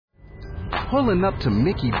Pulling up to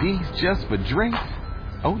Mickey D's just for drinks?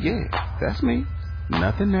 Oh yeah, that's me.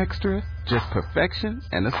 Nothing extra, just perfection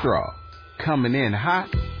and a straw. Coming in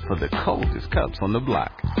hot for the coldest cups on the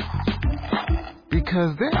block.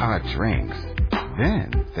 Because there are drinks.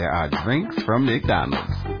 Then there are drinks from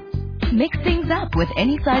McDonald's. Mix things up with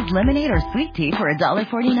any size lemonade or sweet tea for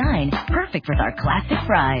 $1.49. Perfect with our classic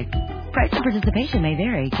fries. Price and participation may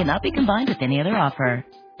vary. Cannot be combined with any other offer.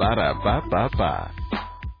 Ba-da-ba-ba-ba.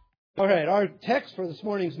 All right, our text for this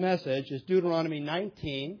morning's message is Deuteronomy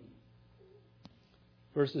 19,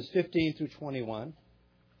 verses 15 through 21.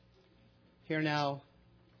 Hear now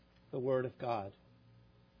the word of God.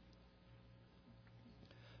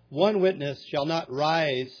 One witness shall not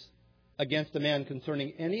rise against a man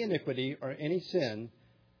concerning any iniquity or any sin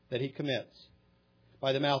that he commits.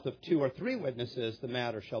 By the mouth of 2 or 3 witnesses the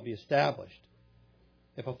matter shall be established.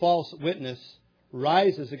 If a false witness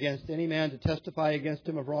rises against any man to testify against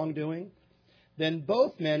him of wrongdoing, then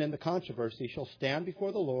both men in the controversy shall stand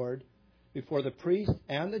before the Lord, before the priests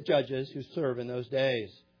and the judges who serve in those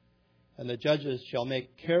days. And the judges shall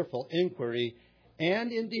make careful inquiry.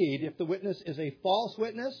 And indeed, if the witness is a false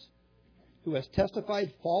witness who has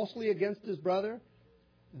testified falsely against his brother,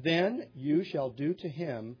 then you shall do to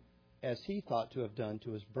him as he thought to have done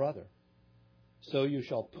to his brother. So you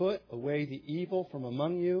shall put away the evil from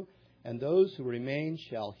among you, and those who remain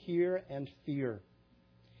shall hear and fear.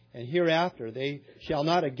 And hereafter they shall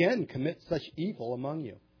not again commit such evil among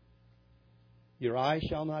you. Your eye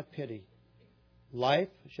shall not pity. Life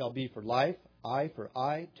shall be for life, eye for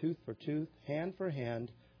eye, tooth for tooth, hand for hand,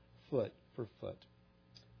 foot for foot.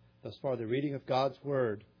 Thus far the reading of God's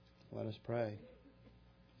Word. Let us pray.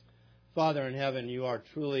 Father in heaven, you are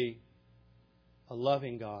truly a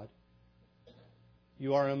loving God.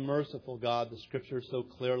 You are a merciful God, the Scriptures so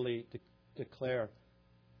clearly declare.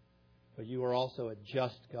 But you are also a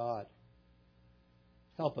just God.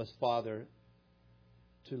 Help us, Father,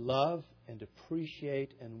 to love and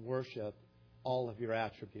appreciate and worship all of your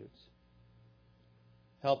attributes.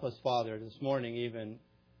 Help us, Father, this morning, even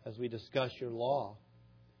as we discuss your law,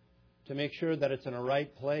 to make sure that it's in a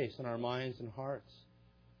right place in our minds and hearts.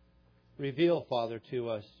 Reveal, Father, to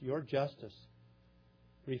us your justice.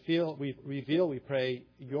 Reveal, we pray,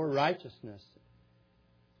 your righteousness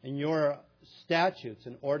and your statutes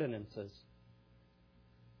and ordinances,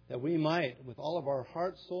 that we might, with all of our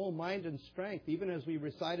heart, soul, mind, and strength, even as we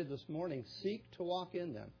recited this morning, seek to walk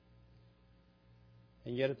in them.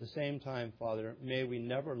 And yet at the same time, Father, may we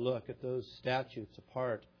never look at those statutes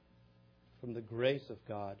apart from the grace of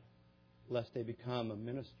God, lest they become a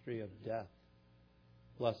ministry of death.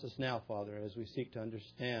 Bless us now, Father, as we seek to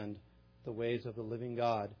understand the ways of the living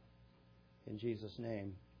God. In Jesus'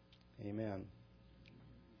 name, amen.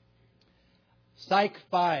 Psych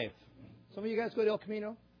 5. Some of you guys go to El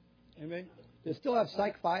Camino? Anybody? Do they still have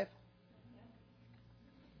Psych 5?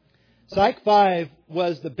 Psych 5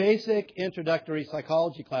 was the basic introductory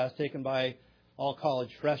psychology class taken by all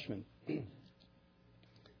college freshmen.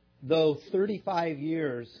 Though 35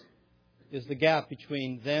 years is the gap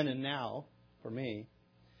between then and now, for me,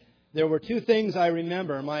 there were 2 things I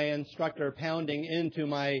remember my instructor pounding into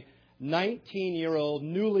my 19-year-old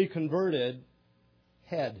newly converted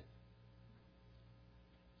head.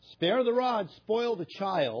 Spare the rod, spoil the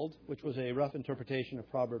child, which was a rough interpretation of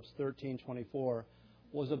Proverbs 13:24,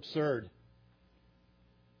 was absurd.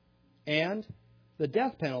 And the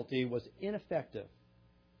death penalty was ineffective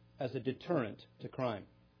as a deterrent to crime.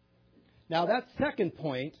 Now, that second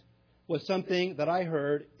point was something that I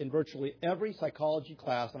heard in virtually every psychology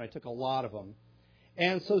class, and I took a lot of them,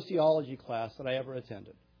 and sociology class that I ever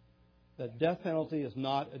attended. The death penalty is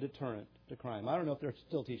not a deterrent to crime. I don't know if they're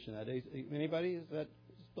still teaching that. Anybody? Is that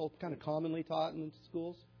still kind of commonly taught in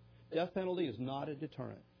schools? Death penalty is not a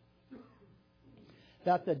deterrent.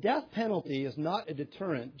 That the death penalty is not a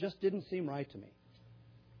deterrent just didn't seem right to me.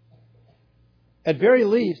 At very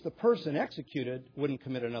least, the person executed wouldn't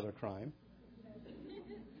commit another crime.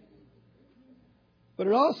 But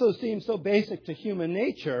it also seems so basic to human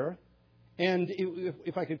nature, and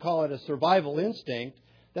if I could call it a survival instinct,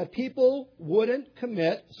 that people wouldn't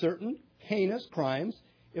commit certain heinous crimes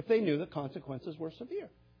if they knew the consequences were severe.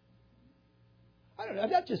 I don't know.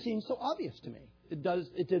 That just seems so obvious to me. It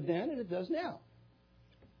did then, and it does now.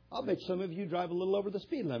 I'll bet some of you drive a little over the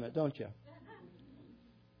speed limit, don't you?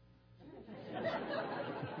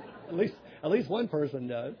 At least one person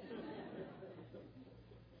does.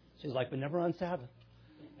 She's like, but never on Sabbath.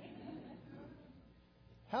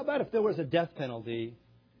 How about if there was a death penalty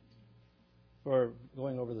for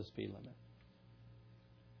going over the speed limit?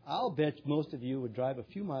 I'll bet most of you would drive a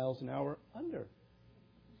few miles an hour under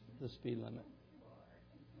the speed limit.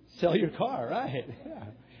 Sell your car, right? Yeah.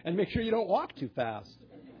 And make sure you don't walk too fast.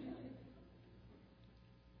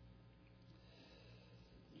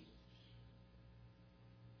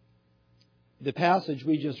 The passage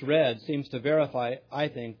we just read seems to verify, I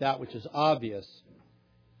think, that which is obvious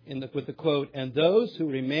with the quote, "And those who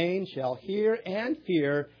remain shall hear and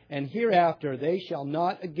fear, and hereafter they shall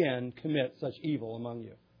not again commit such evil among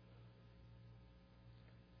you."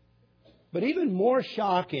 But even more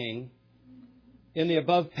shocking in the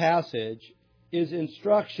above passage is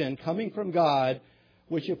instruction coming from God,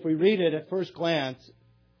 which if we read it at first glance,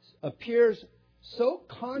 appears so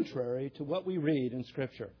contrary to what we read in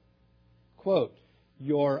Scripture. Quote,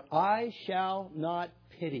 "Your eye shall not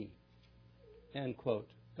pity," end quote,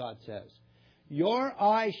 God says. Your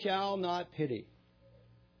eye shall not pity.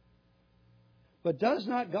 But does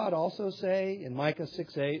not God also say in Micah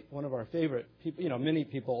 6:8, one of our favorite, many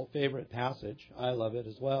people favorite passage, I love it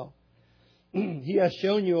as well. "He has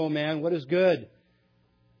shown you, O man, what is good.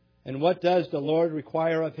 And what does the Lord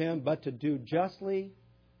require of him but to do justly,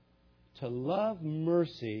 to love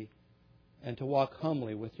mercy, and to walk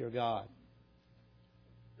humbly with your God."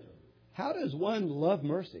 How does one love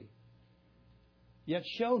mercy, yet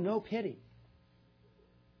show no pity?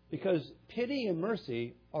 Because pity and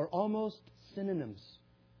mercy are almost synonyms.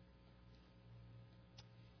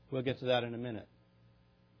 We'll get to that in a minute.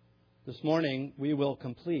 This morning, we will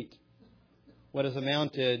complete what has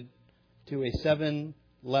amounted to a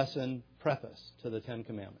 7-lesson preface to the 10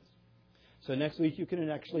 Commandments. So next week, you can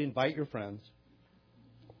actually invite your friends,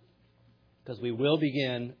 because we will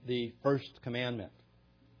begin the first commandment.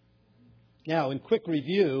 Now, in quick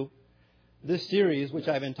review, this series, which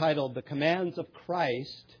I've entitled The Commands of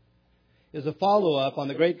Christ, is a follow-up on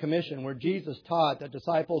the Great Commission, where Jesus taught that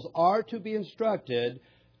disciples are to be instructed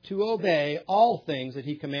to obey all things that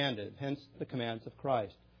He commanded, hence the commands of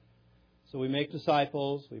Christ. So we make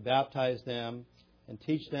disciples, we baptize them, and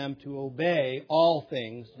teach them to obey all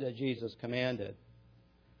things that Jesus commanded.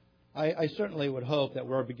 I certainly would hope that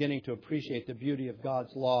we're beginning to appreciate the beauty of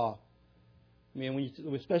God's law. I mean,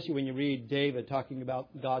 especially when you read David talking about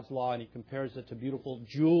God's law and he compares it to beautiful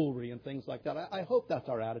jewelry and things like that. I hope that's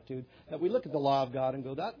our attitude, that we look at the law of God and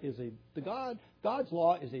go, God's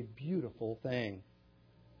law is a beautiful thing.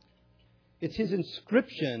 It's His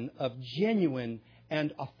inscription of genuine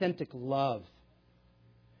and authentic love.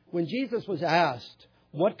 When Jesus was asked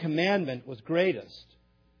what commandment was greatest,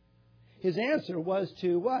 His answer was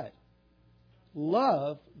to what?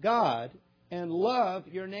 Love God and love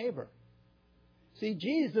your neighbor. See,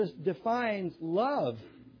 Jesus defines love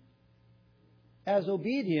as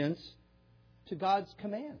obedience to God's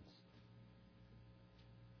commands.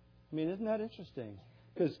 I mean, isn't that interesting?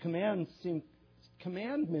 Because commandments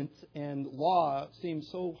and law seem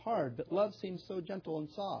so hard, but love seems so gentle and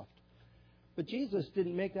soft. But Jesus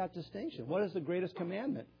didn't make that distinction. What is the greatest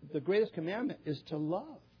commandment? The greatest commandment is to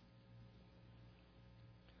love.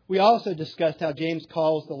 We also discussed how James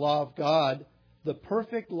calls the law of God the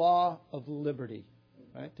perfect law of liberty,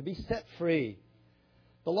 right? To be set free.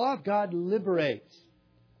 The law of God liberates.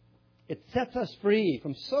 It sets us free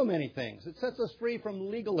from so many things. It sets us free from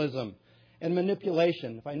legalism and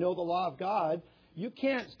manipulation. If I know the law of God, you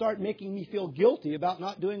can't start making me feel guilty about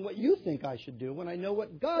not doing what you think I should do when I know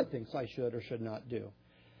what God thinks I should or should not do.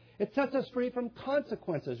 It sets us free from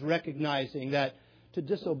consequences, recognizing that to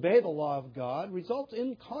disobey the law of God results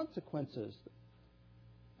in consequences.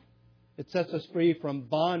 It sets us free from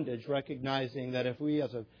bondage, recognizing that if we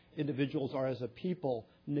as individuals or as a people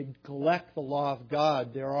neglect the law of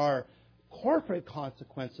God, there are corporate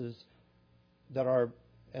consequences that are,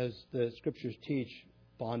 as the Scriptures teach,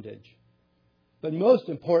 bondage. But most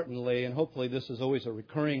importantly, and hopefully this is always a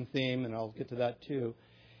recurring theme, and I'll get to that too,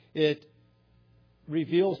 it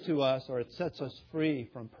reveals to us, or it sets us free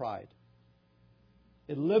from pride.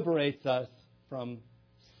 It liberates us from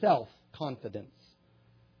self-confidence.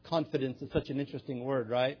 Confidence is such an interesting word,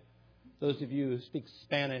 right? Those of you who speak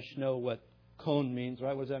Spanish know what con means,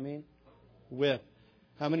 right? What does that mean? With.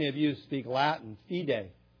 How many of you speak Latin? Fide.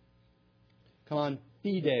 Come on,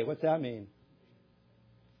 fide. What's that mean?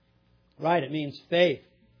 Right, it means faith.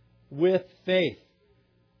 With faith.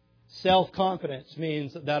 Self-confidence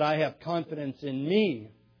means that I have confidence in me.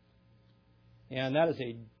 And that is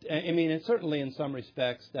and certainly in some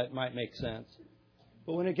respects that might make sense.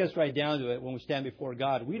 But when it gets right down to it, when we stand before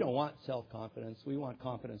God, we don't want self-confidence. We want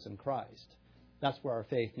confidence in Christ. That's where our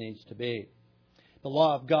faith needs to be. The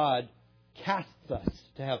law of God casts us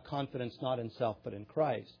to have confidence not in self but in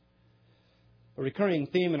Christ. A recurring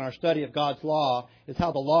theme in our study of God's law is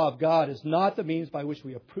how the law of God is not the means by which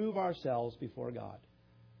we approve ourselves before God.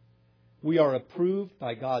 We are approved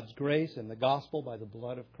by God's grace and the gospel by the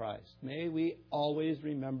blood of Christ. May we always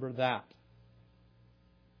remember that.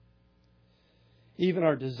 Even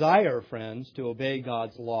our desire, friends, to obey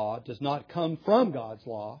God's law does not come from God's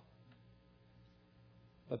law,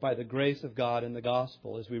 but by the grace of God and the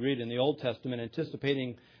gospel. As we read in the Old Testament,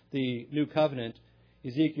 anticipating the new covenant,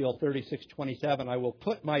 Ezekiel 36:27, I will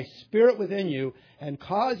put my spirit within you and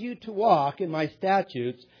cause you to walk in my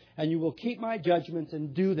statutes, and you will keep my judgments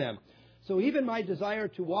and do them. So even my desire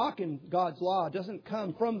to walk in God's law doesn't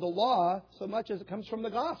come from the law so much as it comes from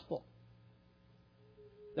the gospel.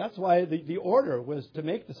 That's why the order was to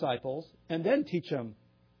make disciples and then teach them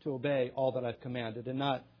to obey all that I've commanded, and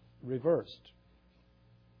not reversed.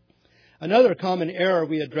 Another common error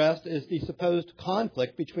we addressed is the supposed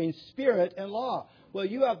conflict between spirit and law. Well,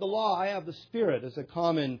 you have the law, I have the spirit, is a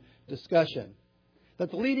common discussion.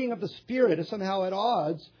 That the leading of the spirit is somehow at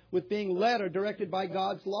odds with being led or directed by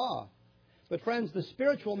God's law. But friends, the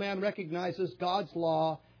spiritual man recognizes God's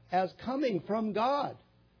law as coming from God.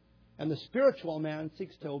 And the spiritual man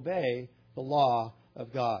seeks to obey the law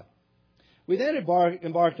of God. We then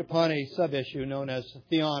embarked upon a sub-issue known as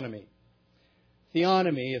theonomy.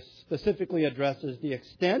 Theonomy specifically addresses the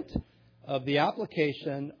extent of the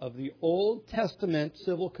application of the Old Testament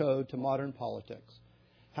civil code to modern politics.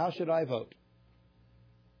 How should I vote?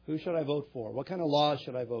 Who should I vote for? What kind of laws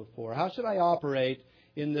should I vote for? How should I operate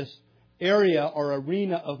in this area or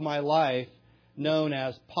arena of my life known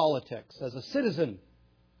as politics? As a citizen,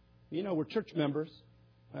 you know, we're church members,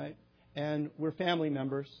 right? And we're family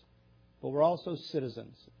members, but we're also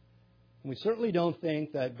citizens. And we certainly don't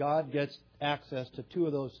think that God gets access to two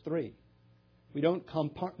of those three. We don't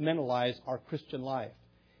compartmentalize our Christian life.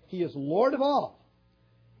 He is Lord of all.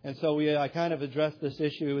 And so I kind of addressed this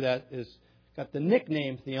issue that is got the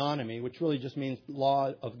nickname theonomy, which really just means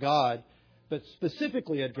law of God, but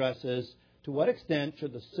specifically addresses to what extent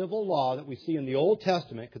should the civil law that we see in the Old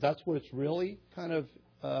Testament, because that's where it's really kind of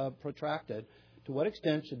protracted, to what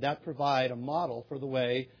extent should that provide a model for the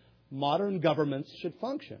way modern governments should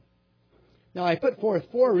function? Now, I put forth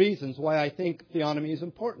 4 reasons why I think theonomy is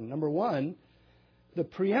important. Number 1, the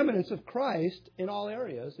preeminence of Christ in all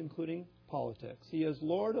areas, including politics. He is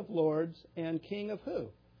Lord of lords and King of who?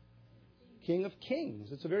 King of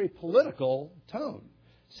kings. It's a very political tone.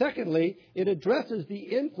 Secondly, it addresses the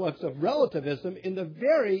influx of relativism in the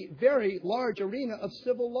very, very large arena of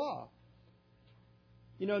civil law.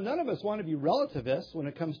 You know, none of us want to be relativists when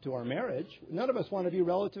it comes to our marriage. None of us want to be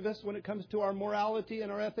relativists when it comes to our morality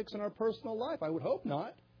and our ethics and our personal life. I would hope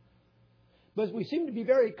not. But we seem to be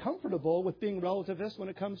very comfortable with being relativists when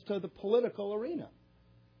it comes to the political arena.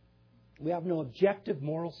 We have no objective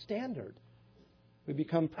moral standard. We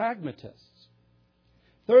become pragmatists.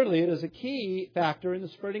 Thirdly, it is a key factor in the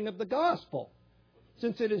spreading of the gospel,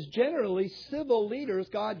 since it is generally civil leaders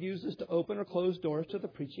God uses to open or close doors to the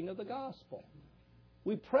preaching of the gospel.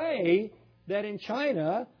 We pray that in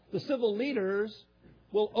China, the civil leaders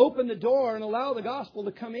will open the door and allow the gospel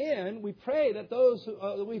to come in. We pray that those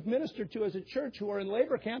that we've ministered to as a church who are in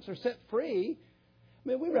labor camps are set free. I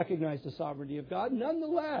mean, we recognize the sovereignty of God.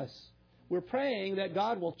 Nonetheless, we're praying that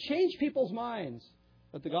God will change people's minds,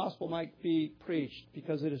 that the gospel might be preached,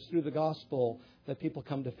 because it is through the gospel that people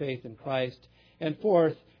come to faith in Christ. And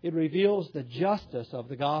fourth, it reveals the justice of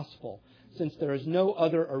the gospel, since there is no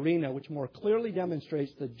other arena which more clearly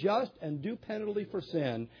demonstrates the just and due penalty for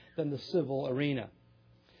sin than the civil arena.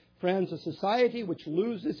 Friends, a society which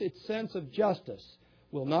loses its sense of justice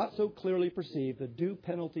will not so clearly perceive the due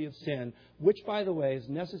penalty of sin, which, by the way, is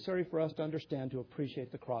necessary for us to understand to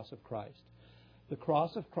appreciate the cross of Christ. The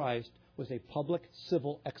cross of Christ was a public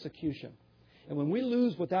civil execution. And when we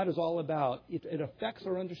lose what that is all about, it affects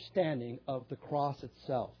our understanding of the cross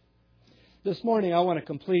itself. This morning, I want to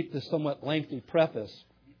complete this somewhat lengthy preface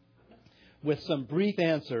with some brief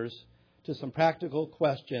answers to some practical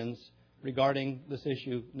questions regarding this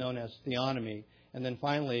issue known as theonomy. And then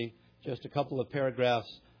finally, just a couple of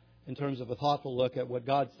paragraphs in terms of a thoughtful look at what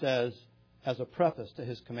God says as a preface to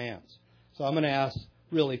His commands. So I'm going to ask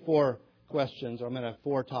really 4 questions, or I'm going to have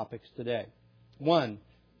 4 topics today. 1,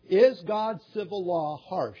 is God's civil law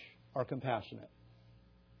harsh or compassionate?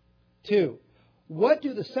 2, what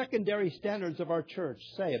do the secondary standards of our church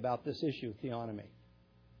say about this issue, theonomy?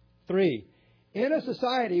 3, in a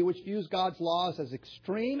society which views God's laws as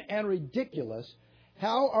extreme and ridiculous,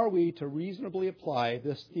 how are we to reasonably apply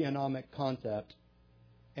this theonomic concept?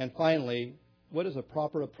 And finally, what is a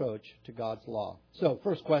proper approach to God's law? So,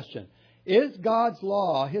 first question, is God's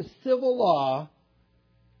law, His civil law,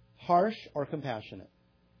 harsh or compassionate?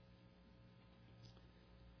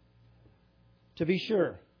 To be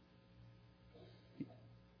sure,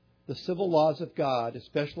 the civil laws of God,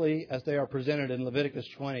 especially as they are presented in Leviticus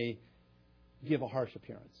 20, give a harsh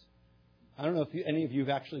appearance. I don't know if any of you have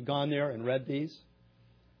actually gone there and read these.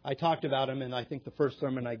 I talked about them in, I think, the first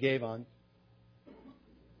sermon I gave on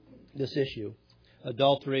this issue.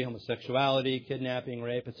 Adultery, homosexuality, kidnapping,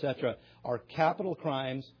 rape, etc. are capital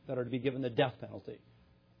crimes that are to be given the death penalty.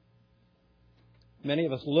 Many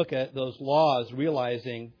of us look at those laws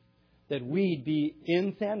realizing that we'd be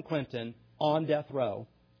in San Quentin on death row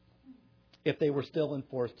if they were still in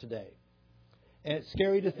force today. And it's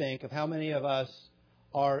scary to think of how many of us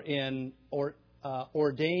are in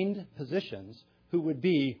ordained positions who would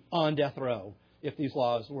be on death row if these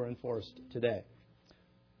laws were enforced today.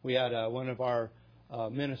 We had one of our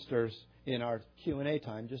ministers in our Q&A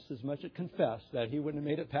time just as much as confessed that he wouldn't have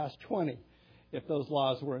made it past 20 if those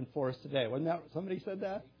laws were enforced today. Wasn't that somebody said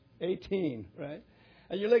that? 18, right?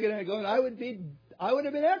 And you're looking at it going, I would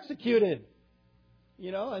have been executed.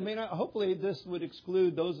 You know, I mean, hopefully this would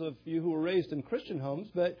exclude those of you who were raised in Christian homes,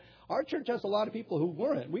 but our church has a lot of people who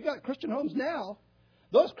weren't. We got Christian homes now.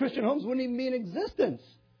 Those Christian homes wouldn't even be in existence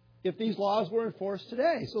if these laws were enforced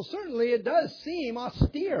today. So certainly it does seem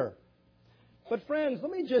austere. But friends, let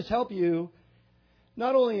me just help you,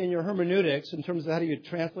 not only in your hermeneutics, in terms of how do you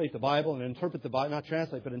translate the Bible and interpret the Bible, not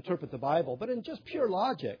translate, but interpret the Bible, but in just pure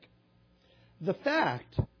logic. The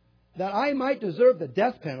fact that I might deserve the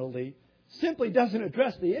death penalty simply doesn't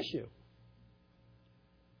address the issue.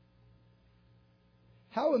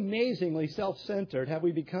 How amazingly self-centered have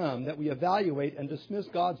we become that we evaluate and dismiss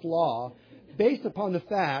God's law based upon the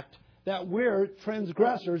fact that we're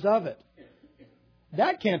transgressors of it?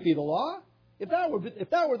 That can't be the law. If that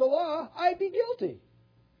were the law, I'd be guilty.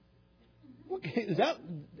 Okay,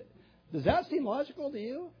 does that seem logical to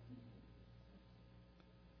you?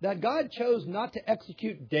 That God chose not to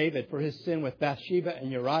execute David for his sin with Bathsheba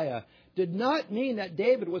and Uriah did not mean that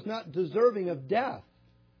David was not deserving of death.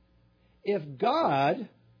 If God,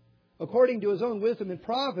 according to his own wisdom and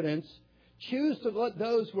providence, choose to let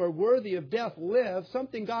those who are worthy of death live,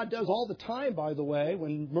 something God does all the time, by the way,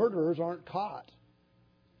 when murderers aren't caught,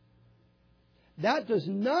 that does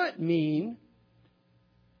not mean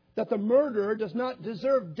that the murderer does not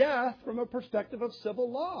deserve death from a perspective of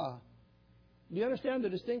civil law. Do you understand the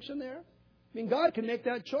distinction there? I mean, God can make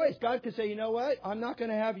that choice. God could say, you know what? I'm not going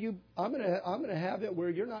to have you. I'm going to have it where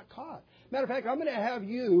you're not caught. Matter of fact, I'm going to have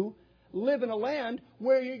you live in a land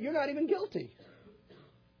where you're not even guilty.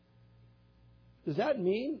 Does that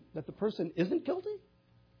mean that the person isn't guilty?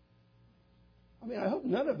 I mean, I hope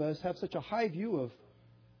none of us have such a high view of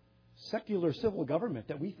secular civil government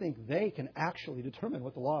that we think they can actually determine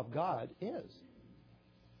what the law of God is.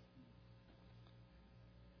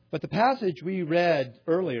 But the passage we read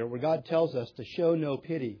earlier, where God tells us to show no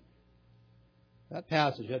pity, that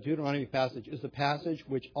passage, that Deuteronomy passage, is the passage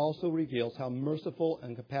which also reveals how merciful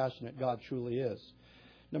and compassionate God truly is.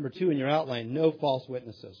 Number 2 in your outline, no false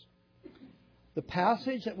witnesses. The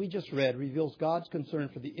passage that we just read reveals God's concern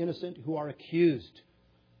for the innocent who are accused.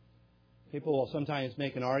 People will sometimes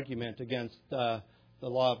make an argument against the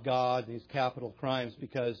law of God and these capital crimes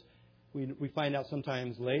because we find out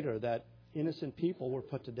sometimes later that innocent people were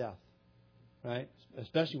put to death, right?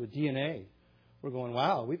 Especially with DNA. We're going,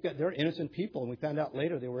 wow, they're innocent people, and we found out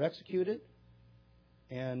later they were executed,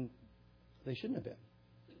 and they shouldn't have been.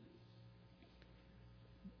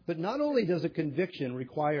 But not only does a conviction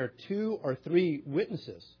require 2 or 3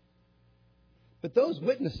 witnesses, but those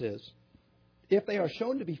witnesses, if they are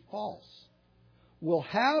shown to be false, will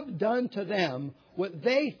have done to them what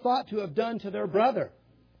they thought to have done to their brother.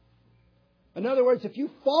 In other words, if you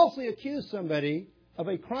falsely accuse somebody of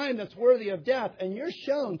a crime that's worthy of death and you're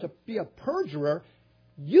shown to be a perjurer,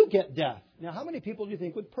 you get death. Now, how many people do you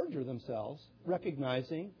think would perjure themselves,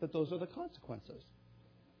 recognizing that those are the consequences?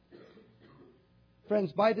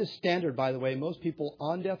 Friends, by this standard, by the way, most people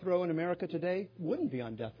on death row in America today wouldn't be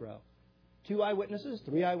on death row. 2 eyewitnesses,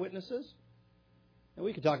 3 eyewitnesses. And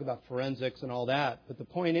we could talk about forensics and all that, but the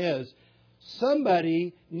point is,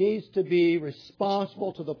 somebody needs to be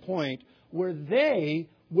responsible to the point where they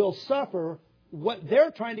will suffer what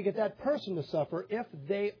they're trying to get that person to suffer if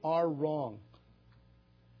they are wrong.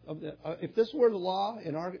 If this were the law,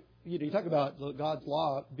 you talk about God's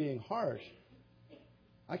law being harsh,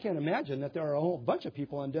 I can't imagine that there are a whole bunch of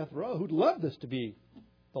people on death row who'd love this to be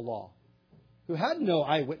the law, who had no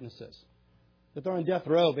eyewitnesses, that they're on death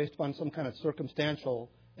row based upon some kind of circumstantial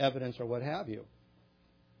evidence or what have you.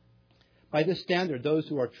 By this standard, those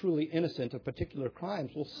who are truly innocent of particular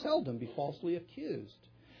crimes will seldom be falsely accused.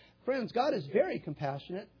 Friends, God is very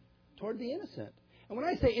compassionate toward the innocent. And when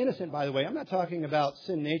I say innocent, by the way, I'm not talking about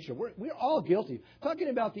sin nature. We're all guilty. I'm talking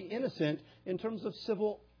about the innocent in terms of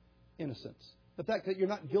civil innocence. The fact that you're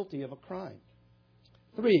not guilty of a crime.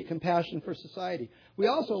 3, compassion for society. We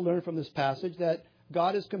also learn from this passage that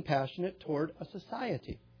God is compassionate toward a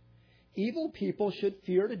society. Evil people should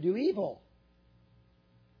fear to do evil.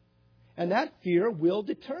 And that fear will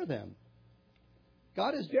deter them.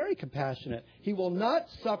 God is very compassionate. He will not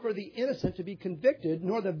suffer the innocent to be convicted,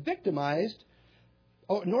 nor victimized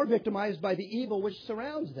by the evil which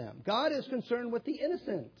surrounds them. God is concerned with the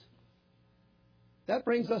innocent. That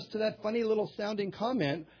brings us to that funny little sounding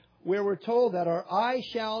comment where we're told that our eye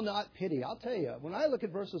shall not pity. I'll tell you, when I look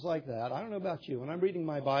at verses like that, I don't know about you, when I'm reading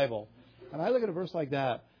my Bible, and I look at a verse like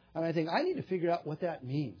that, and I think, I need to figure out what that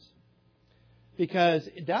means. Because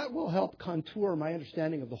that will help contour my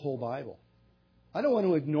understanding of the whole Bible. I don't want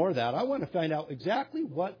to ignore that. I want to find out exactly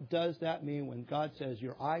what does that mean when God says,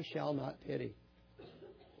 your eye shall not pity.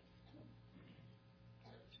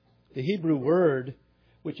 The Hebrew word,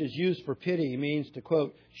 which is used for pity, means to,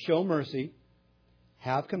 quote, show mercy,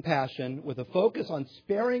 have compassion, with a focus on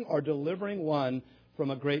sparing or delivering one from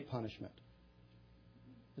a great punishment.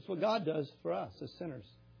 It's what God does for us as sinners.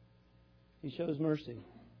 He shows mercy.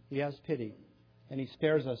 He has pity. And He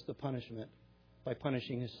spares us the punishment by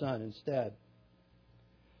punishing His Son instead.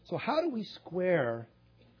 So how do we square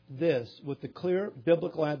this with the clear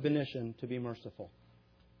biblical admonition to be merciful?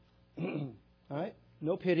 All right?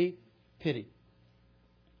 No pity, pity.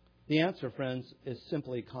 The answer, friends, is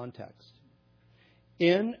simply context.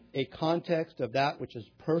 In a context of that which is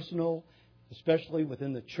personal, especially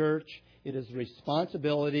within the church, it is the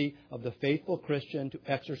responsibility of the faithful Christian to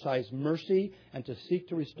exercise mercy and to seek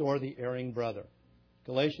to restore the erring brother.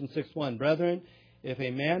 Galatians 6:1, brethren, if a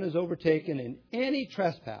man is overtaken in any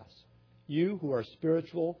trespass, you who are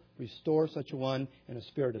spiritual, restore such a one in a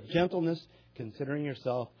spirit of gentleness, considering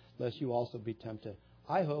yourself, lest you also be tempted.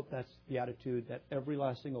 I hope that's the attitude that every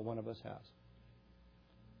last single one of us has.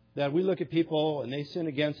 That we look at people and they sin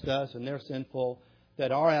against us and they're sinful,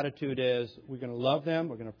 that our attitude is we're going to love them,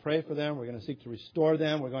 we're going to pray for them, we're going to seek to restore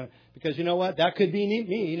them, because you know what? That could be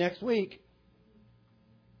me next week.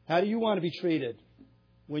 How do you want to be treated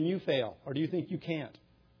when you fail? Or do you think you can't?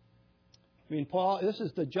 I mean, Paul, this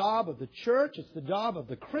is the job of the church, it's the job of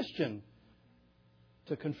the Christian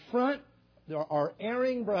to confront our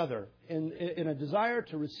erring brother in a desire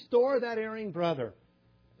to restore that erring brother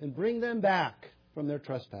and bring them back from their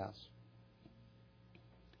trespass.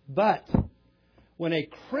 But when a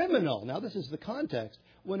criminal, now this is the context,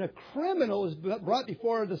 when a criminal is brought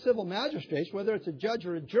before the civil magistrates, whether it's a judge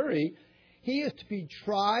or a jury, he is to be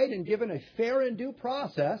tried and given a fair and due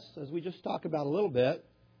process, as we just talked about a little bit.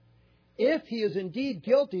 If he is indeed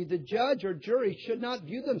guilty, the judge or jury should not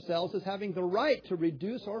view themselves as having the right to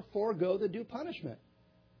reduce or forego the due punishment.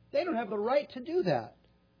 They don't have the right to do that.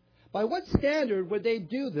 By what standard would they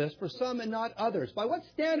do this for some and not others? By what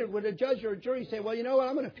standard would a judge or a jury say, well, you know what,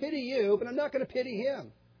 I'm going to pity you, but I'm not going to pity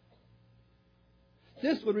him?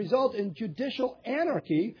 This would result in judicial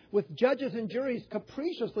anarchy, with judges and juries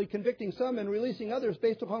capriciously convicting some and releasing others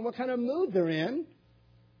based upon what kind of mood they're in,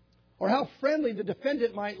 or how friendly the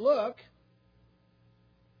defendant might look,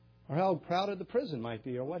 or how crowded the prison might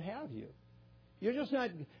be, or what have you. You're just not.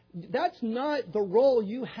 That's not the role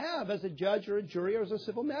you have as a judge or a jury or as a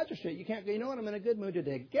civil magistrate. You can't go, you know what, I'm in a good mood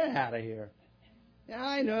today. Get out of here. Yeah,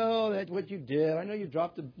 I know that what you did. I know you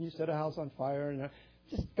you set a house on fire. And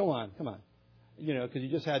just go on. Come on. You know, because you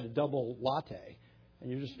just had a double latte. And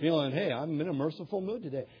you're just feeling, hey, I'm in a merciful mood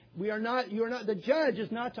today. You are not. The judge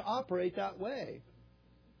is not to operate that way.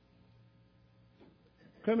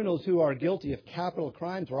 Criminals who are guilty of capital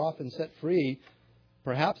crimes are often set free,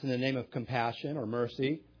 perhaps in the name of compassion or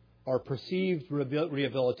mercy or perceived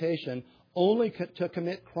rehabilitation, only to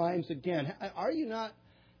commit crimes again. Are you not?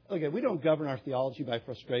 Okay, we don't govern our theology by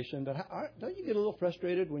frustration, but don't you get a little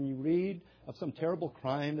frustrated when you read of some terrible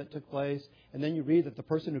crime that took place, and then you read that the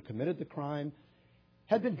person who committed the crime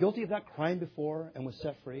had been guilty of that crime before and was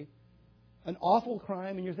set free? An awful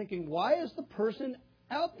crime, and you're thinking, why is the person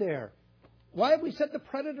out there? Why have we set the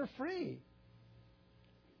predator free?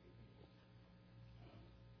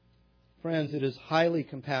 Friends, it is highly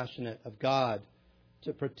compassionate of God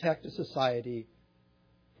to protect a society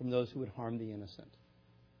from those who would harm the innocent.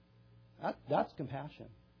 That's compassion.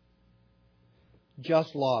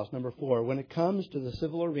 Just laws, number 4. When it comes to the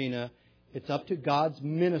civil arena, it's up to God's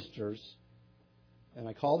ministers, and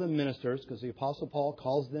I call them ministers because the Apostle Paul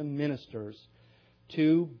calls them ministers,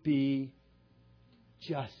 to be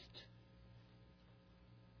just.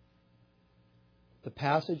 The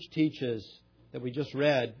passage teaches that we just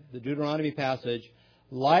read, the Deuteronomy passage,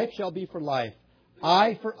 life shall be for life,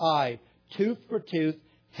 eye for eye, tooth for tooth,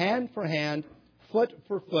 hand for hand, foot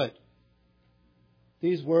for foot.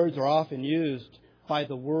 These words are often used by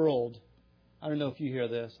the world. I don't know if you hear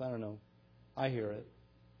this. I don't know. I hear it.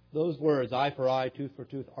 Those words, eye for eye, tooth for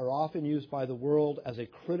tooth, are often used by the world as a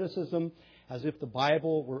criticism, as if the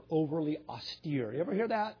Bible were overly austere. You ever hear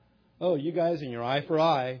that? Oh, you guys and your eye for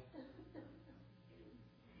eye.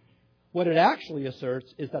 What it actually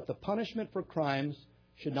asserts is that the punishment for crimes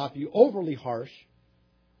should not be overly harsh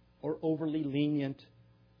or overly lenient.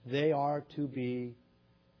 They are to be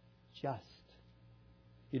just.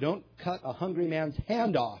 You don't cut a hungry man's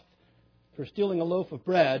hand off for stealing a loaf of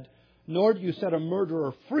bread, nor do you set a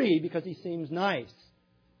murderer free because he seems nice.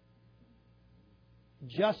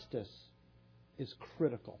 Justice is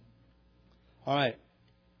critical. All right,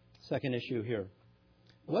 second issue here.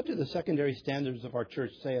 What do the secondary standards of our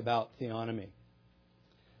church say about theonomy?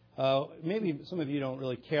 Maybe some of you don't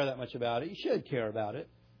really care that much about it. You should care about it.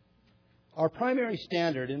 Our primary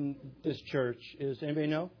standard in this church is, anybody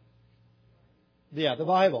know? Yeah, the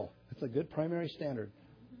Bible. It's a good primary standard.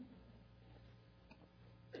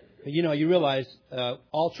 You know, you realize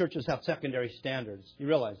all churches have secondary standards. You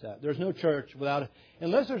realize that. There's no church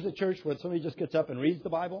unless there's a church where somebody just gets up and reads the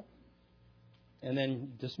Bible and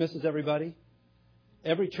then dismisses everybody.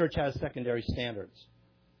 Every church has secondary standards.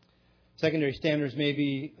 Secondary standards may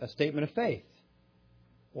be a statement of faith,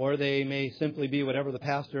 or they may simply be whatever the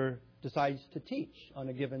pastor decides to teach on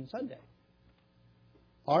a given Sunday.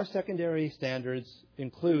 Our secondary standards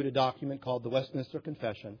include a document called the Westminster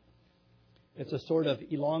Confession. It's a sort of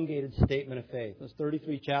elongated statement of faith. There's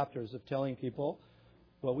 33 chapters of telling people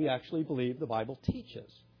what we actually believe the Bible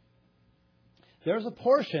teaches. There's a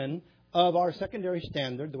portion of our secondary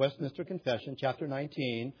standard, the Westminster Confession, chapter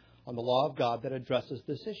 19, on the law of God that addresses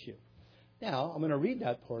this issue. Now, I'm going to read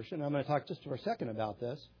that portion. I'm going to talk just for a second about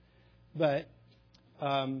this. But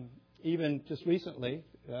even just recently,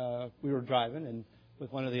 we were driving and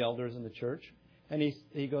with one of the elders in the church, and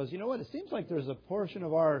he goes, you know what, it seems like there's a portion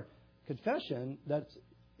of our confession that's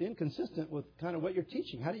inconsistent with kind of what you're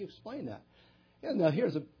teaching. How do you explain that? And now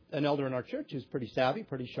here's an elder in our church who's pretty savvy,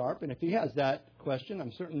 pretty sharp, and if he has that question,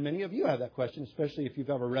 I'm certain many of you have that question, especially if you've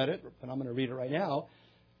ever read it, and I'm going to read it right now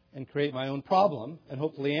and create my own problem and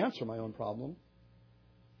hopefully answer my own problem,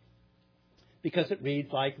 because it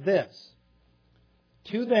reads like this.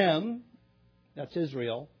 To them, that's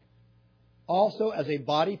Israel, also as a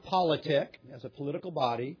body politic, as a political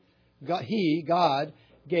body, God,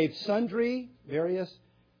 gave sundry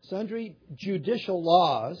judicial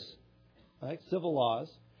laws, like civil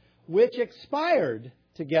laws, which expired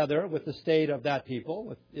together with the state of that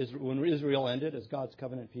people, when Israel ended as God's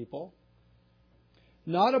covenant people,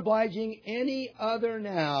 not obliging any other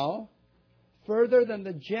now further than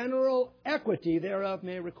the general equity thereof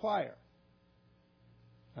may require.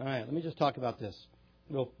 All right, let me just talk about this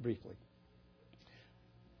real briefly.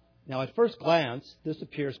 Now, at first glance, this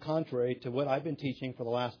appears contrary to what I've been teaching for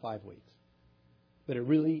the last 5 weeks. But it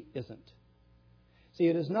really isn't. See,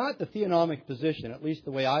 it is not the theonomic position, at least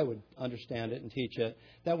the way I would understand it and teach it,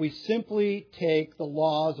 that we simply take the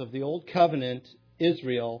laws of the Old Covenant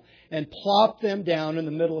Israel and plop them down in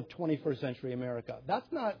the middle of 21st century America. That's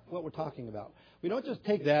not what we're talking about. We don't just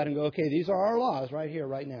take that and go, okay, these are our laws right here,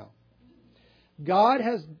 right now. God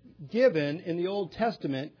has given in the Old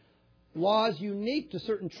Testament laws unique to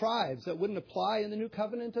certain tribes that wouldn't apply in the New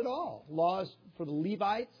Covenant at all. Laws for the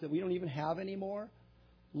Levites that we don't even have anymore.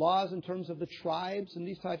 Laws in terms of the tribes and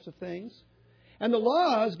these types of things. And the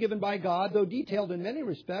laws given by God, though detailed in many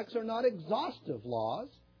respects, are not exhaustive laws.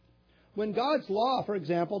 When God's law, for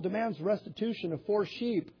example, demands restitution of 4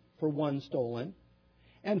 sheep for 1 stolen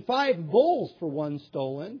and 5 bulls for 1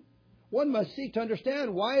 stolen, one must seek to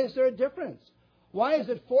understand, why is there a difference? Why is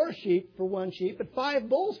it 4 sheep for 1 sheep but 5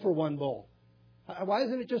 bulls for 1 bull? Why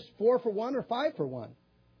isn't it just 4 for 1 or 5 for 1?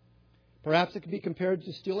 Perhaps it could be compared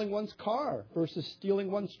to stealing one's car versus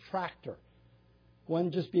stealing one's tractor.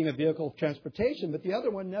 One just being a vehicle of transportation, but the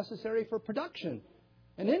other one necessary for production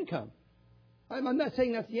and income. I'm not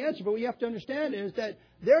saying that's the answer, but what you have to understand is that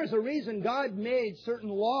there's a reason God made certain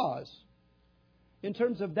laws in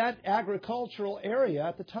terms of that agricultural area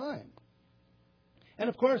at the time. And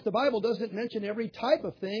of course, the Bible doesn't mention every type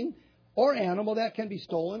of thing or animal that can be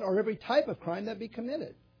stolen or every type of crime that be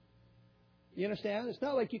committed. You understand? It's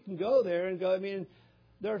not like you can go there and go,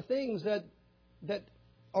 there are things that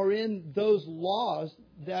are in those laws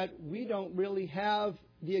that we don't really have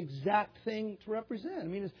the exact thing to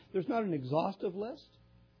represent. There's not an exhaustive list.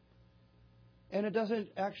 And it doesn't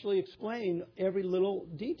actually explain every little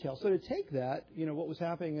detail. So to take that, what was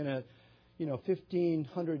happening in a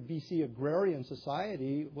 1500 BC agrarian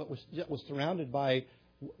society, what was surrounded by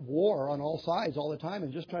war on all sides all the time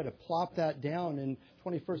and just try to plop that down in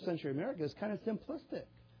 21st century America is kind of simplistic.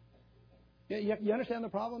 You understand the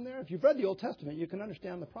problem there? If you've read the Old Testament, you can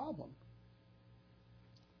understand the problem.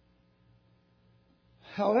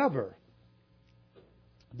 However,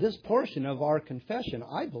 this portion of our confession,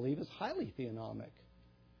 I believe, is highly theonomic.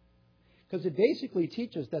 Because it basically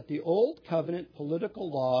teaches that the Old Covenant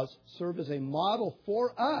political laws serve as a model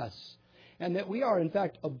for us, and that we are, in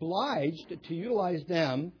fact, obliged to utilize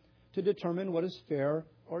them to determine what is fair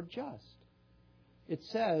or just. It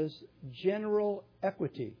says general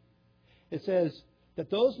equity. It says that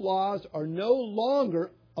those laws are no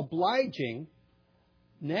longer obliging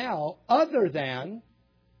now other than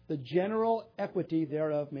the general equity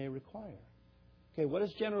thereof may require. Okay, what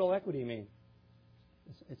does general equity mean?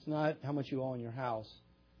 It's not how much you owe in your house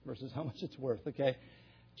versus how much it's worth, okay?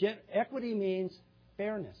 Equity means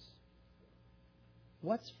fairness.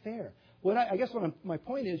 What's fair? My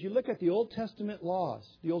point is, you look at the Old Testament laws,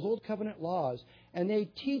 the Old Covenant laws, and they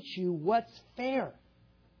teach you what's fair.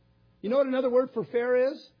 You know what another word for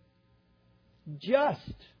fair is?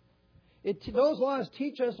 Just. Those laws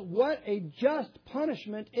teach us what a just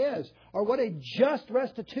punishment is, or what a just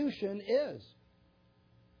restitution is.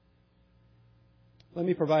 Let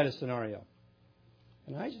me provide a scenario.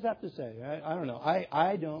 And I just have to say, I don't know.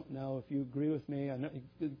 I don't know if you agree with me.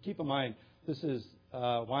 Keep in mind, this is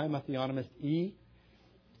why I'm a Theonomist E.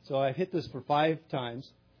 So I've hit this for 5 times.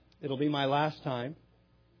 It'll be my last time.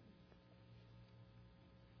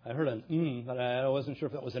 I heard an but I wasn't sure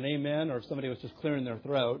if that was an amen or if somebody was just clearing their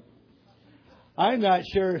throat. I'm not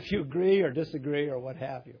sure if you agree or disagree or what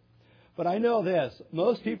have you. But I know this.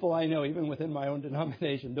 Most people I know, even within my own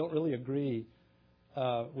denomination, don't really agree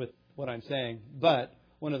with what I'm saying. But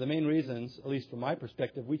one of the main reasons, at least from my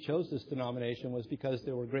perspective, we chose this denomination was because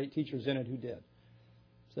there were great teachers in it who did.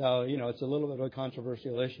 So, it's a little bit of a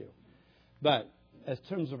controversial issue. But as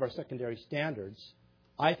terms of our secondary standards,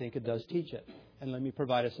 I think it does teach it. And let me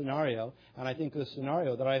provide a scenario. And I think the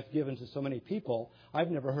scenario that I've given to so many people, I've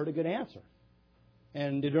never heard a good answer.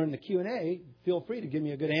 And during the Q&A, feel free to give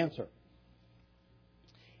me a good answer.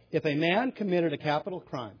 If a man committed a capital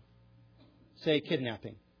crime, say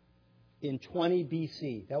kidnapping, in 20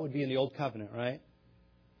 BC, that would be in the Old Covenant, right?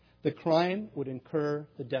 The crime would incur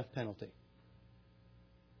the death penalty.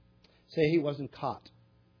 Say he wasn't caught.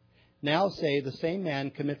 Now say the same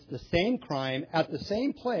man commits the same crime at the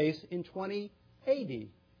same place in 20 AD.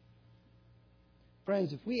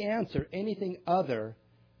 Friends, if we answer anything other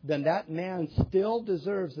than that man still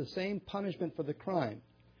deserves the same punishment for the crime,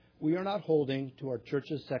 we are not holding to our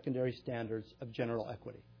church's secondary standards of general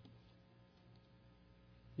equity.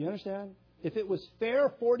 You understand? If it was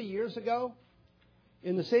fair 40 years ago,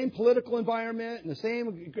 in the same political environment, in the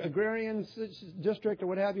same agrarian district or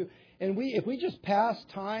what have you, and if we just pass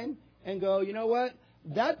time and go, you know what?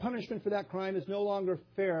 That punishment for that crime is no longer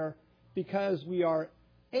fair because we are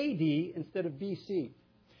AD instead of BC.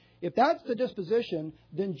 If that's the disposition,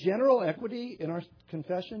 then general equity in our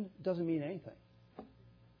confession doesn't mean anything.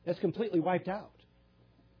 It's completely wiped out.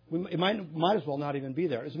 It might as well not even be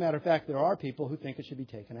there. As a matter of fact, there are people who think it should be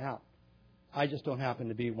taken out. I just don't happen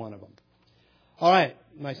to be one of them. All right,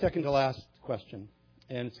 my second to last question,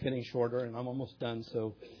 and it's getting shorter, and I'm almost done,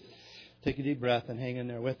 so take a deep breath and hang in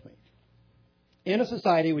there with me. In a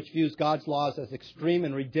society which views God's laws as extreme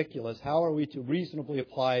and ridiculous, how are we to reasonably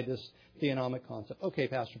apply this theonomic concept? Okay,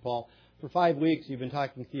 Pastor Paul, for 5 weeks you've been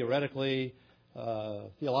talking theoretically,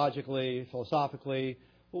 theologically, philosophically.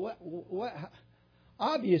 What?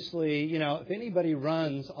 Obviously, if anybody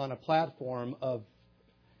runs on a platform of,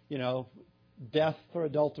 death for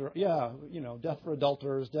adulterers,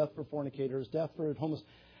 death for fornicators, death for homeless,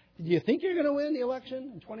 do you think you're going to win the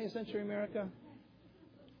election in 20th century America?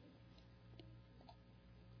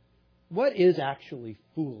 What is actually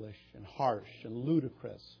foolish and harsh and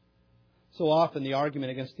ludicrous? So often the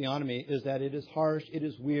argument against theonomy is that it is harsh, it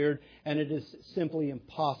is weird, and it is simply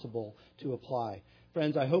impossible to apply.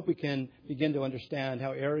 Friends, I hope we can begin to understand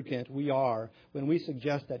how arrogant we are when we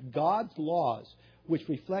suggest that God's laws, which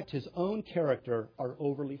reflect His own character, are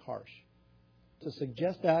overly harsh. To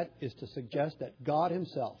suggest that is to suggest that God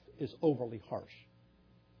Himself is overly harsh.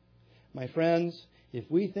 My friends, if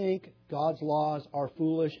we think God's laws are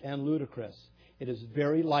foolish and ludicrous, it is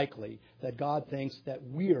very likely that God thinks that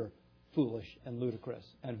we're foolish and ludicrous.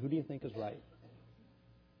 And who do you think is right?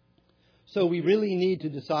 So we really need to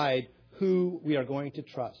decide who we are going to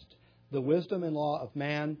trust. The wisdom and law of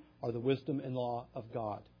man or the wisdom and law of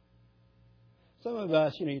God. Some of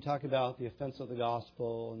us, you talk about the offense of the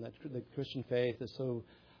gospel and that the Christian faith is so,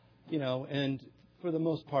 and for the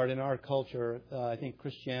most part, in our culture, I think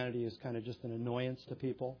Christianity is kind of just an annoyance to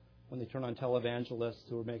people when they turn on televangelists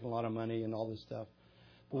who are making a lot of money and all this stuff.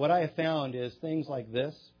 But what I have found is things like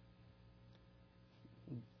this,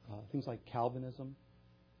 things like Calvinism,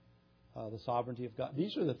 the sovereignty of God.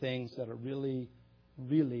 These are the things that are really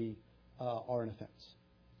are an offense.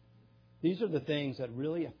 These are the things that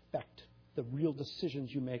really affect the real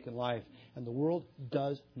decisions you make in life, and the world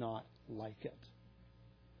does not like it.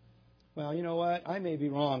 Well, you know what? I may be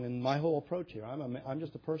wrong in my whole approach here. I'm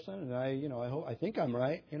just a person, and I think I'm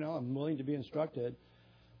right. I'm willing to be instructed.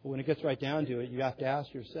 But when it gets right down to it, you have to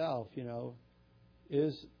ask yourself,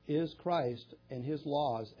 is Christ and His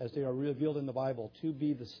laws, as they are revealed in the Bible, to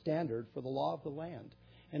be the standard for the law of the land?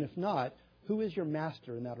 And if not, who is your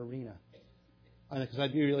master in that arena? Because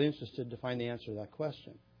I'd be really interested to find the answer to that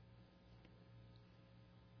question.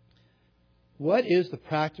 What is the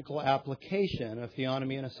practical application of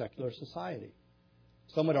theonomy in a secular society?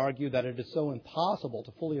 Some would argue that it is so impossible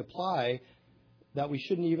to fully apply that we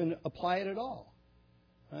shouldn't even apply it at all.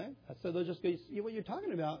 Right? So they'll just go, what you're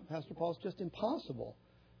talking about, Pastor Paul, is just impossible.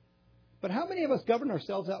 But how many of us govern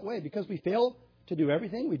ourselves that way? Because we fail to do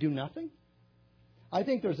everything, we do nothing? I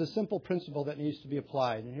think there's a simple principle that needs to be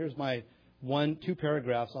applied. And here's my 2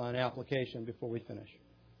 paragraphs on application before we finish.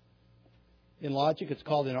 In logic, it's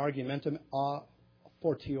called an argumentum a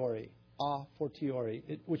fortiori,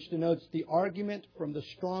 which denotes the argument from the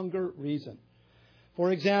stronger reason.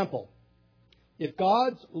 For example, if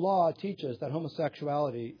God's law teaches that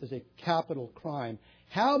homosexuality is a capital crime,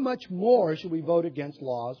 how much more should we vote against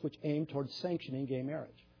laws which aim towards sanctioning gay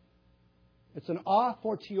marriage? It's an a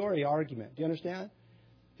fortiori argument. Do you understand?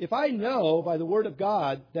 If I know by the Word of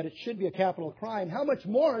God that it should be a capital crime, how much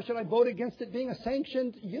more should I vote against it being a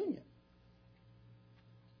sanctioned union?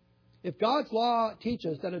 If God's law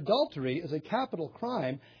teaches that adultery is a capital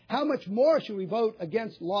crime, how much more should we vote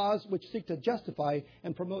against laws which seek to justify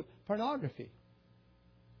and promote pornography?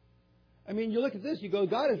 I mean, you look at this, you go,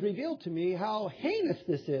 God has revealed to me how heinous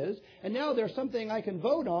this is, and now there's something I can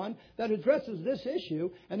vote on that addresses this issue,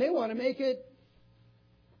 and they want to make it,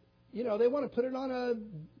 they want to put it on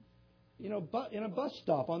in a bus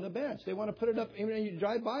stop on the bench. They want to put it up, you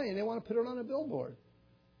drive by, and they want to put it on a billboard.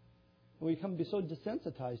 We come to be so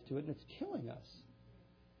desensitized to it, and it's killing us.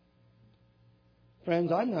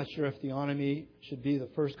 Friends, I'm not sure if theonomy should be the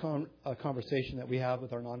first conversation that we have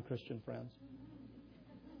with our non-Christian friends.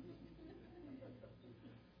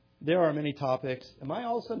 There are many topics. Am I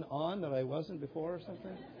all of a sudden on that I wasn't before or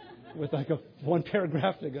something? With like 1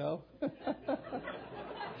 paragraph to go?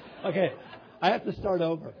 Okay, I have to start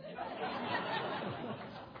over.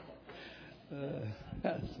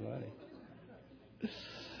 That's funny.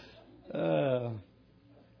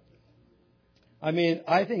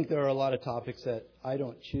 I think there are a lot of topics that I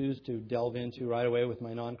don't choose to delve into right away with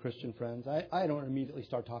my non-Christian friends. I don't immediately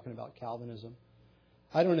start talking about Calvinism.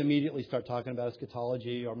 I don't immediately start talking about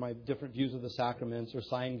eschatology or my different views of the sacraments or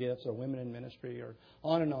sign gifts or women in ministry or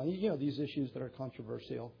on and on. These issues that are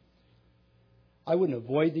controversial. I wouldn't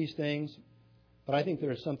avoid these things, but I think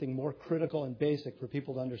there is something more critical and basic for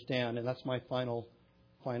people to understand, and that's my final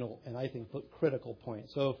and I think critical point.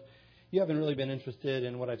 So if you haven't really been interested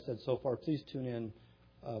in what I've said so far, please tune in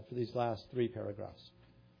for these last 3 paragraphs.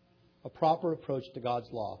 A proper approach to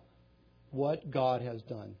God's law. What God has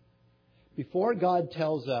done. Before God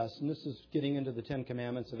tells us, and this is getting into the 10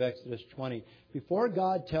 Commandments of Exodus 20, before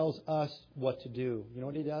God tells us what to do, you know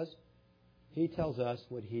what He does? He tells us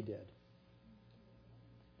what He did.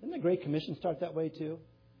 Didn't the Great Commission start that way too?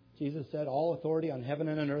 Jesus said, all authority on heaven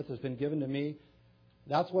and on earth has been given to me.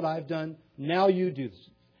 That's what I've done. Now you do this.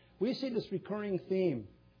 We see this recurring theme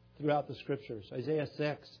throughout the Scriptures. Isaiah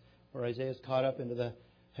 6, where Isaiah is caught up into the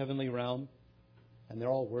heavenly realm, and they're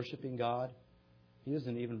all worshiping God. He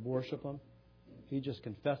doesn't even worship them. He just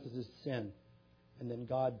confesses his sin. And then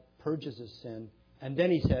God purges his sin. And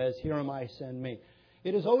then He says, here am I, send me.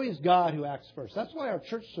 It is always God who acts first. That's why our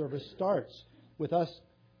church service starts with us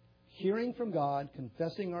hearing from God,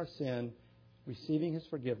 confessing our sin, receiving His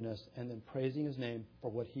forgiveness, and then praising His name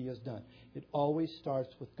for what He has done. It always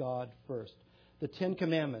starts with God first. The 10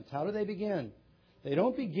 Commandments, how do they begin? They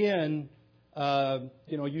don't begin,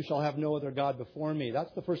 you shall have no other God before me.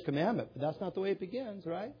 That's the first commandment, but that's not the way it begins,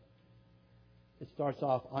 right? It starts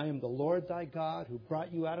off, I am the Lord thy God who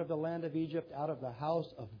brought you out of the land of Egypt, out of the house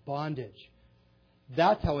of bondage.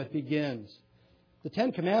 That's how it begins. The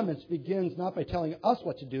 10 Commandments begins not by telling us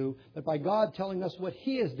what to do, but by God telling us what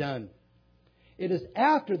He has done. It is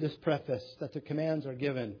after this preface that the commands are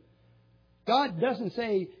given. God doesn't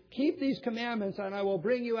say, keep these commandments and I will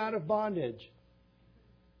bring you out of bondage.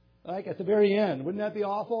 Like at the very end. Wouldn't that be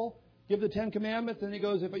awful? Give the 10 Commandments, and he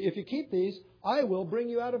goes, if you keep these, I will bring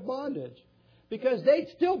you out of bondage. Because they'd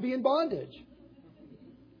still be in bondage.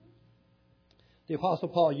 The Apostle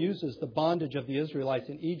Paul uses the bondage of the Israelites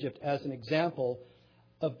in Egypt as an example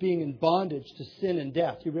of being in bondage to sin and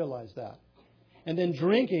death. You realize that. And then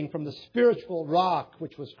drinking from the spiritual rock,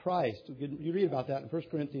 which was Christ. You read about that in 1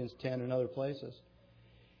 Corinthians 10 and other places.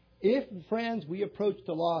 If, friends, we approach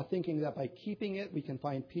the law thinking that by keeping it we can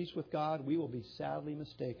find peace with God, we will be sadly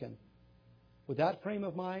mistaken. With that frame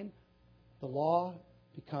of mind, the law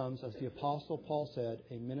becomes, as the Apostle Paul said,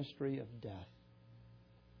 a ministry of death.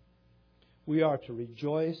 We are to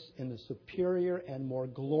rejoice in the superior and more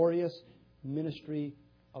glorious ministry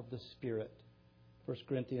of the Spirit. 1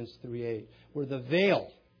 Corinthians 3:8, where the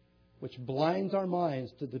veil which blinds our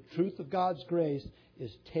minds to the truth of God's grace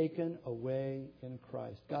is taken away in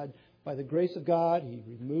Christ. God, by the grace of God, He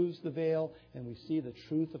removes the veil and we see the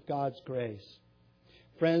truth of God's grace.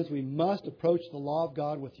 Friends, we must approach the law of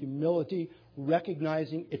God with humility,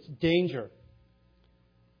 recognizing its danger.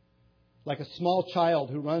 Like a small child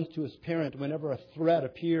who runs to his parent whenever a threat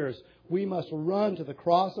appears, we must run to the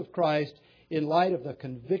cross of Christ in light of the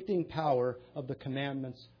convicting power of the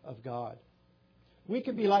commandments of God. We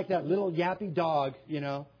could be like that little yappy dog,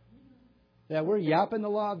 that we're yapping the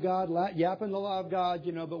law of God,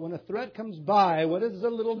 but when a threat comes by, what does the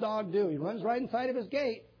little dog do? He runs right inside of his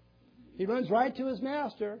gate. He runs right to his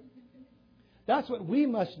master. That's what we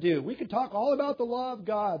must do. We could talk all about the law of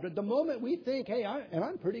God, but the moment we think, hey,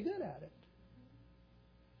 I'm pretty good at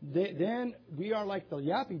it, then we are like the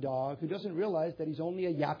yappy dog who doesn't realize that he's only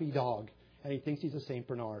a yappy dog and he thinks he's a St.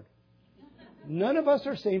 Bernard. None of us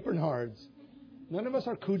are St. Bernards. None of us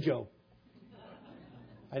are Cujo.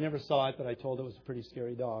 I never saw it, but I told it was a pretty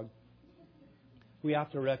scary dog. We have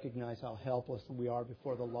to recognize how helpless we are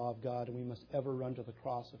before the law of God, and we must ever run to the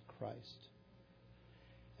cross of Christ.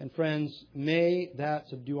 And friends, may that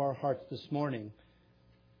subdue our hearts this morning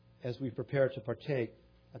as we prepare to partake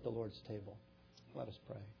at the Lord's table. Let us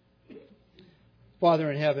pray.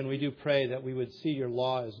 Father in heaven, we do pray that we would see your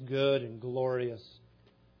law as good and glorious.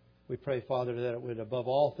 We pray, Father, that it would, above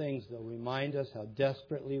all things, though, remind us how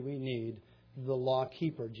desperately we need the law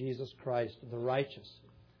keeper, Jesus Christ, the righteous.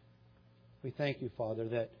 We thank you, Father,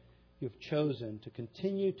 that you've chosen to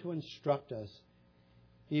continue to instruct us,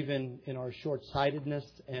 even in our short-sightedness,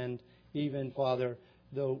 and even, Father,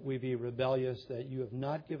 though we be rebellious, that you have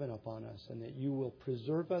not given up on us, and that you will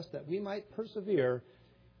preserve us, that we might persevere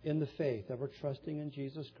in the faith, ever trusting in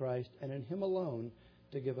Jesus Christ and in Him alone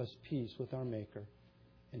to give us peace with our Maker.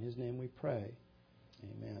 In His name we pray.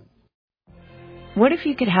 Amen. What if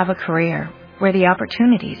you could have a career where the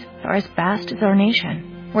opportunities are as vast as our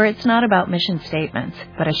nation, where it's not about mission statements,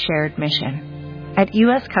 but a shared mission? At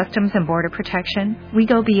U.S. Customs and Border Protection, we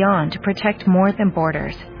go beyond to protect more than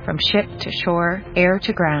borders. From ship to shore, air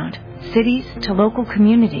to ground, cities to local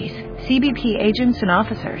communities, CBP agents and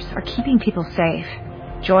officers are keeping people safe.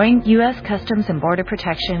 Join U.S. Customs and Border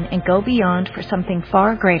Protection and go beyond for something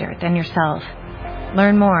far greater than yourself.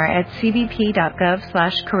 Learn more at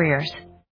cbp.gov/careers.